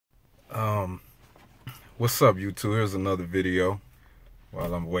Um, what's up, YouTube? Here's another video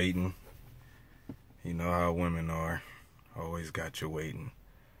while I'm waiting. You know how women are. Always got you waiting.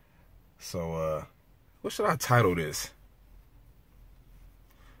 So, what should I title this?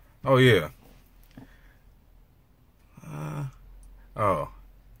 Oh, yeah.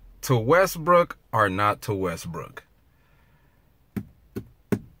 To Westbrook or not to Westbrook?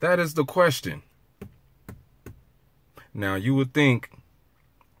 That is the question. Now, you would think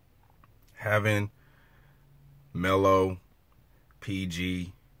having Melo,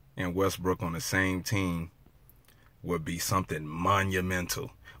 PG, and Westbrook on the same team would be something monumental.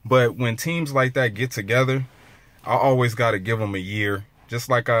 But when teams like that get together, I always got to give them a year. Just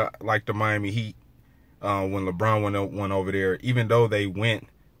like the Miami Heat, when LeBron went over there, even though they went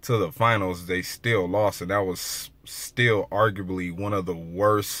to the finals, they still lost. And that was still arguably one of the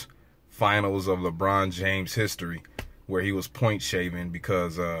worst finals of LeBron James history, where he was point shaving,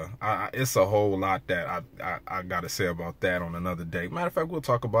 because it's a whole lot that I got to say about that on another day. Matter of fact, we'll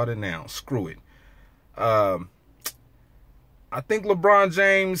talk about it now. Screw it. I think LeBron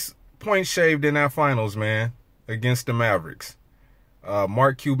James point shaved in that finals, man, against the Mavericks.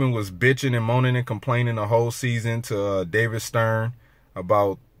 Mark Cuban was bitching and moaning and complaining the whole season to David Stern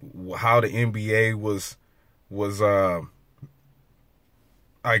about how the NBA was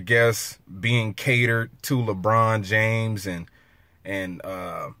I guess being catered to LeBron James, and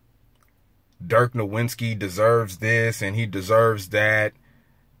Dirk Nowitzki deserves this and he deserves that.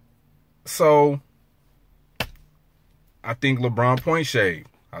 So I think LeBron point shaved.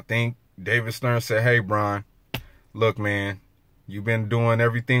 I think David Stern said, "Hey, Bron, look, man, you've been doing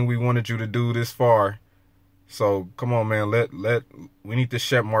everything we wanted you to do this far. So come on, man, we need to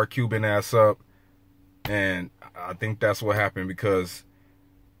shut Mark Cuban ass up." And I think that's what happened, because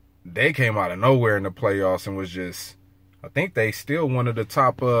they came out of nowhere in the playoffs and was just, I think they still had one of the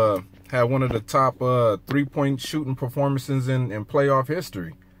top 3-point shooting performances in playoff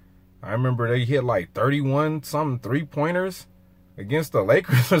history. I remember they hit like 31 something 3-pointers against the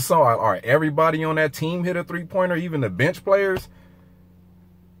Lakers or so. Or everybody on that team hit a 3-pointer, even the bench players.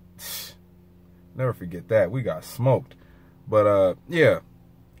 Never forget that. We got smoked. But yeah,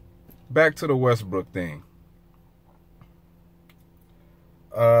 back to the Westbrook thing.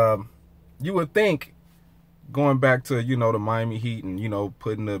 You would think, going back to, the Miami Heat and,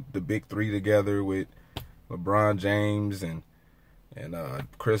 putting the big three together with LeBron James and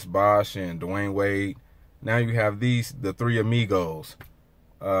Chris Bosh and Dwayne Wade. Now you have the three amigos.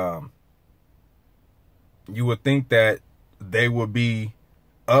 You would think that they would be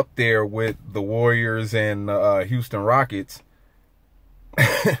up there with the Warriors and Houston Rockets,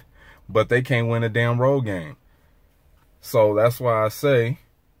 but they can't win a damn road game. So that's why I say,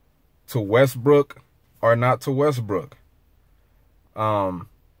 to Westbrook or not to Westbrook. You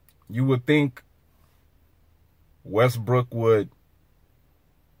would think Westbrook would...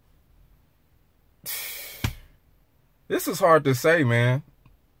 This is hard to say, man.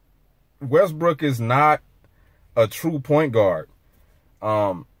 Westbrook is not a true point guard.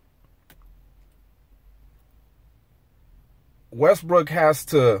 Westbrook has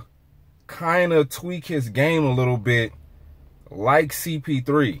to kind of tweak his game a little bit, like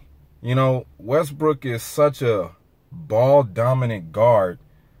CP3. Westbrook is such a ball-dominant guard.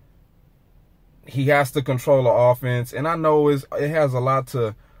 He has to control the offense. And I know it has a lot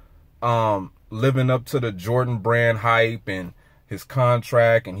to living up to the Jordan Brand hype and his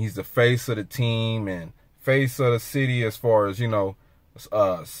contract. And he's the face of the team and face of the city as far as,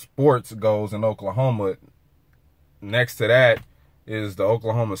 sports goes in Oklahoma. Next to that is the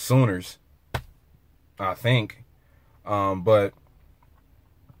Oklahoma Sooners, I think. But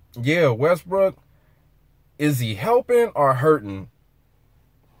yeah, Westbrook, is he helping or hurting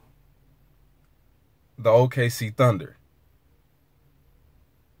the OKC Thunder?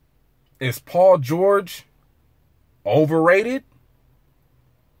 Is Paul George overrated?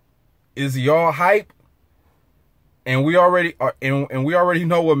 Is he all hype? And we already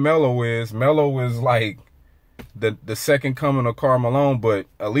know what Melo is. Melo is like the second coming of Karl Malone, but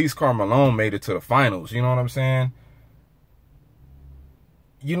at least Karl Malone made it to the finals. You know what I'm saying?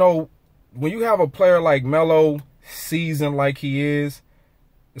 When you have a player like Melo, seasoned like he is,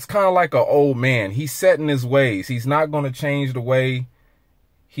 it's kind of like an old man. He's set in his ways. He's not going to change the way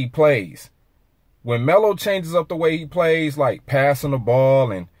he plays. When Melo changes up the way he plays, like passing the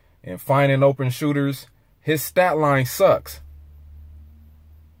ball and finding open shooters, his stat line sucks.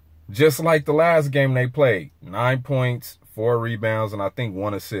 Just like the last game they played. 9 points, 4 rebounds, and I think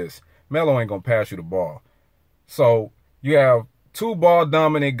 1 assist. Melo ain't going to pass you the ball. So you have two ball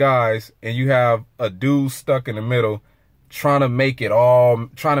dominant guys and you have a dude stuck in the middle trying to make it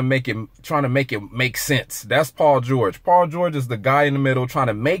make sense. That's Paul George. Paul George is the guy in the middle trying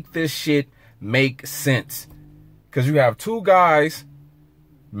to make this shit make sense. Because you have two guys,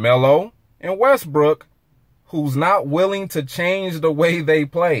 Melo and Westbrook, who's not willing to change the way they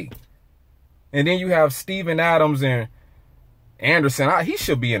play. And then you have Steven Adams and Anderson. He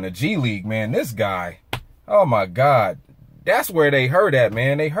should be in the G League, man. This guy, oh my God. That's where they hurt at,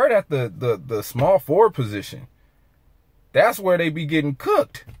 man. They hurt at the small forward position. That's where they be getting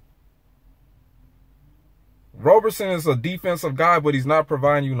cooked. Roberson is a defensive guy, but he's not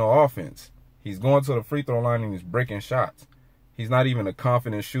providing you no offense. He's going to the free throw line and he's breaking shots. He's not even a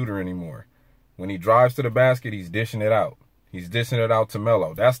confident shooter anymore. When he drives to the basket, he's dishing it out. He's dishing it out to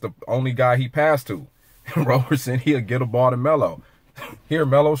Melo. That's the only guy he passed to. Roberson, he'll get a ball to Melo. Here,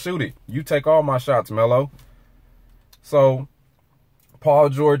 Melo, shoot it. You take all my shots, Melo. So, Paul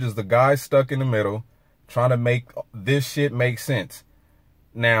George is the guy stuck in the middle, trying to make this shit make sense.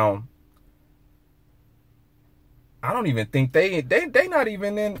 Now, I don't even think they not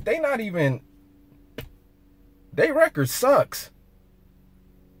even their record sucks.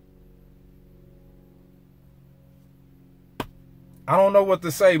 I don't know what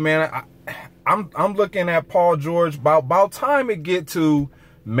to say, man. I'm looking at Paul George. About time it get to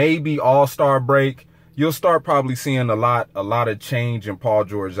maybe All-Star break, you'll start probably seeing a lot of change in Paul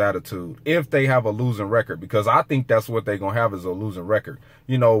George's attitude if they have a losing record, because I think that's what they're going to have, is a losing record.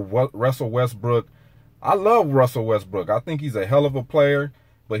 You know, Russell Westbrook, I love Russell Westbrook. I think he's a hell of a player,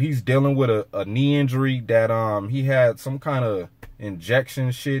 but he's dealing with a knee injury that he had some kind of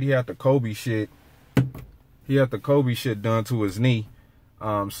injection shit. He had the Kobe shit. He had the Kobe shit done to his knee.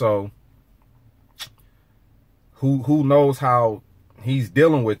 So who knows how he's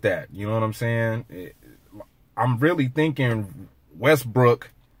dealing with that? You know what I'm saying? I'm really thinking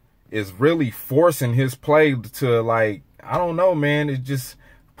Westbrook is really forcing his play to, like, I don't know, man. It's just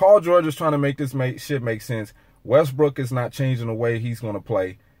Paul George is trying to make this shit make sense. Westbrook is not changing the way he's going to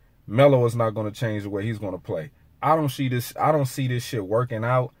play. Melo is not going to change the way he's going to play. I don't see this shit working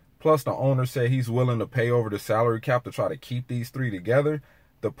out. Plus, the owner said he's willing to pay over the salary cap to try to keep these three together.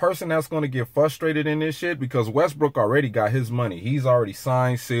 The person that's going to get frustrated in this shit, because Westbrook already got his money. He's already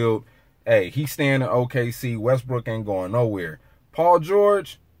signed, sealed. Hey, he's staying in OKC. Westbrook ain't going nowhere. Paul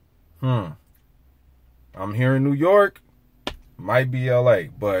George, I'm here in New York. Might be LA.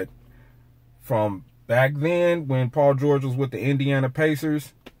 But from back then, when Paul George was with the Indiana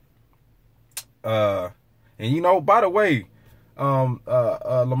Pacers, and you know, by the way,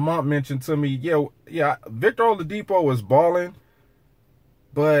 Lamont mentioned to me, yeah, Victor Oladipo was balling,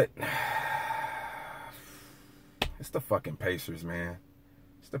 but it's the fucking Pacers, man.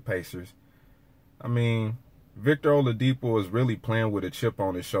 It's the Pacers. I mean, Victor Oladipo is really playing with a chip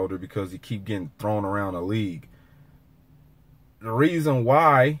on his shoulder because he keep getting thrown around the league. The reason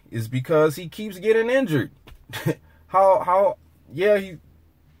why is because he keeps getting injured.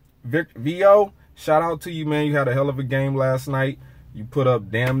 VO, shout out to you, man. You had a hell of a game last night. You put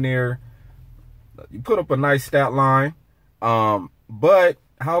up a nice stat line. But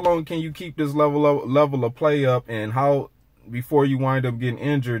how long can you keep this level of play up, and how before you wind up getting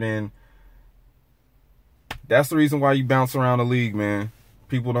injured? And that's the reason why you bounce around the league, man.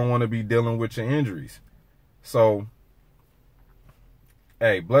 People don't want to be dealing with your injuries. So,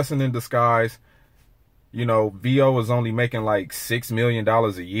 hey, blessing in disguise. You know, VO is only making like $6 million a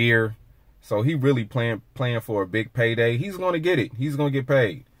year. So he really playing for a big payday. He's going to get it. He's going to get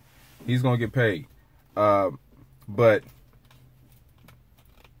paid. He's going to get paid. But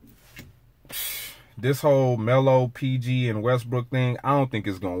this whole Melo, PG, and Westbrook thing, I don't think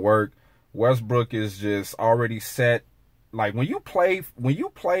it's going to work. Westbrook is just already set. Like, when you play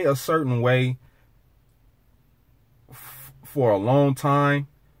a certain way for a long time,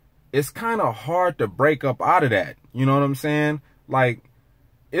 it's kind of hard to break up out of that. You know what I'm saying? Like,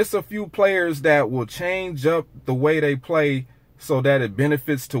 it's a few players that will change up the way they play so that it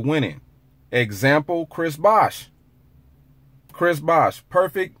benefits to winning. Example, Chris Bosh. Chris Bosh,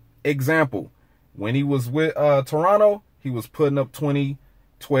 perfect example. When he was with Toronto, he was putting up 20,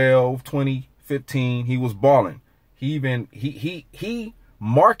 12, 20, 15. He was balling. He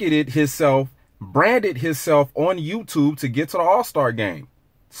marketed himself, branded himself on YouTube to get to the All-Star game.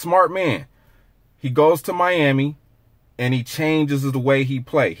 Smart man. He goes to Miami, and he changes the way he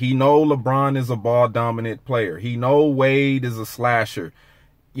play. He know LeBron is a ball-dominant player. He know Wade is a slasher.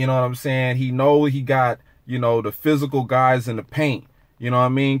 You know what I'm saying? He know he got, you know, the physical guys in the paint. You know what I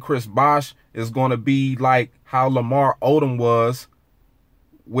mean? Chris Bosh is going to be like how Lamar Odom was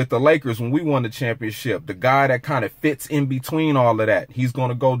with the Lakers when we won the championship. The guy that kind of fits in between all of that. He's going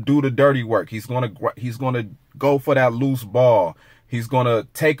to go do the dirty work. He's going to go for that loose ball. He's going to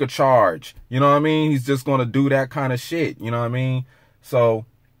take a charge. You know what I mean? He's just going to do that kind of shit. You know what I mean? So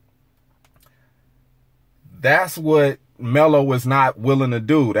that's what Melo is not willing to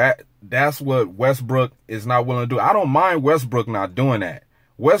do. That's what Westbrook is not willing to do. I don't mind Westbrook not doing that.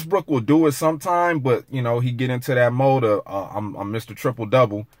 Westbrook will do it sometime, but, you know, he get into that mode of, I'm Mr.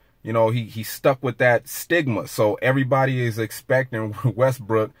 Triple-Double. You know, he's stuck with that stigma. So everybody is expecting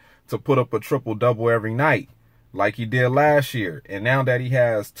Westbrook to put up a triple-double every night like he did last year. And now that he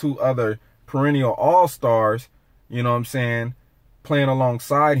has two other perennial all-stars, you know what I'm saying, playing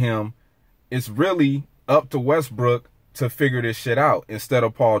alongside him, it's really up to Westbrook to figure this shit out instead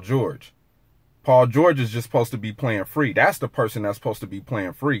of Paul George. Paul George is just supposed to be playing free. That's the person that's supposed to be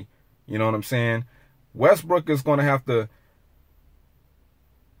playing free. You know what I'm saying? Westbrook is going to have to...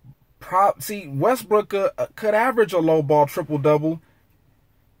 See, Westbrook could average a low ball triple-double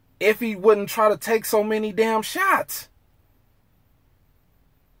if he wouldn't try to take so many damn shots.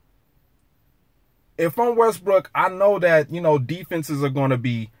 If I'm Westbrook, I know that, you know, defenses are going to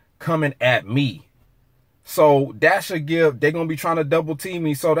be coming at me. So that should give, they're going to be trying to double team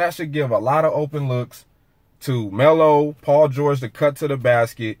me. So that should give a lot of open looks to Melo, Paul George to cut to the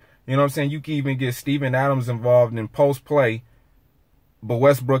basket. You know what I'm saying? You can even get Steven Adams involved in post play. But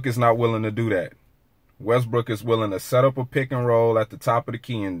Westbrook is not willing to do that. Westbrook is willing to set up a pick and roll at the top of the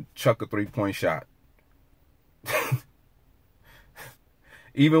key and chuck a 3-point shot.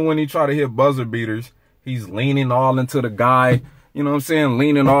 Even when he try to hit buzzer beaters, he's leaning all into the guy. You know what I'm saying?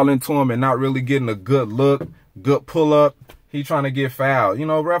 Leaning all into him and not really getting a good look, good pull up. He trying to get fouled. You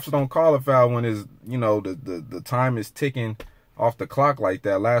know, refs don't call a foul when his, you know, the time is ticking off the clock like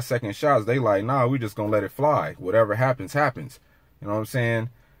that. Last second shots, they like, nah, we just gonna let it fly. Whatever happens, happens. You know what I'm saying?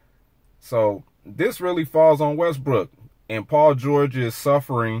 So this really falls on Westbrook. And Paul George is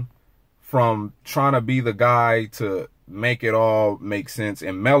suffering from trying to be the guy to make it all make sense.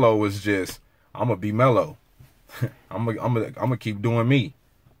 And Melo is just, I'm gonna be Melo. I'm gonna keep doing me.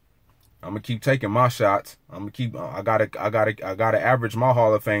 I'm gonna keep taking my shots. I gotta average my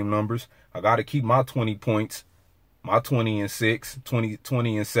Hall of Fame numbers. I gotta keep my 20 points, my 20 and 6,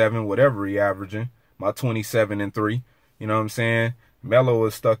 20 and 7, whatever he averaging, my 27 and 3. You know what I'm saying? Melo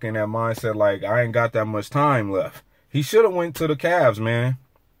is stuck in that mindset like, I ain't got that much time left. He should have went to the Cavs, man.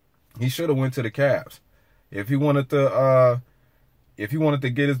 He should have went to the Cavs. If he wanted to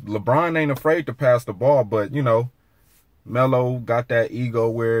get his, LeBron ain't afraid to pass the ball, but, you know, Melo got that ego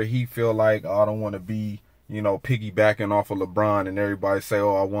where he feel like, oh, I don't want to be, you know, piggybacking off of LeBron and everybody say,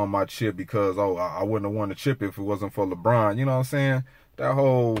 oh, I won my chip because, oh, I wouldn't have won the chip if it wasn't for LeBron. You know what I'm saying? That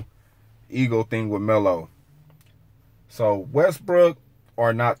whole ego thing with Melo. So Westbrook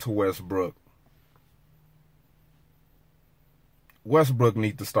or not to Westbrook? Westbrook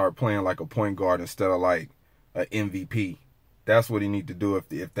needs to start playing like a point guard instead of like an MVP. That's what he need to do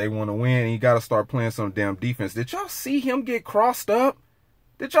if they want to win. He got to start playing some damn defense. Did y'all see him get crossed up?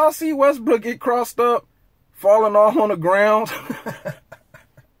 Did y'all see Westbrook get crossed up? Falling off on the ground?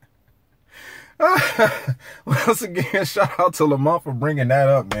 Once again, shout out to Lamont for bringing that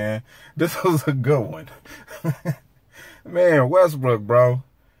up, man. This was a good one. Man, Westbrook, bro.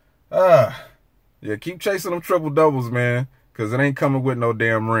 Yeah, keep chasing them triple doubles, man, because it ain't coming with no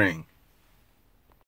damn ring.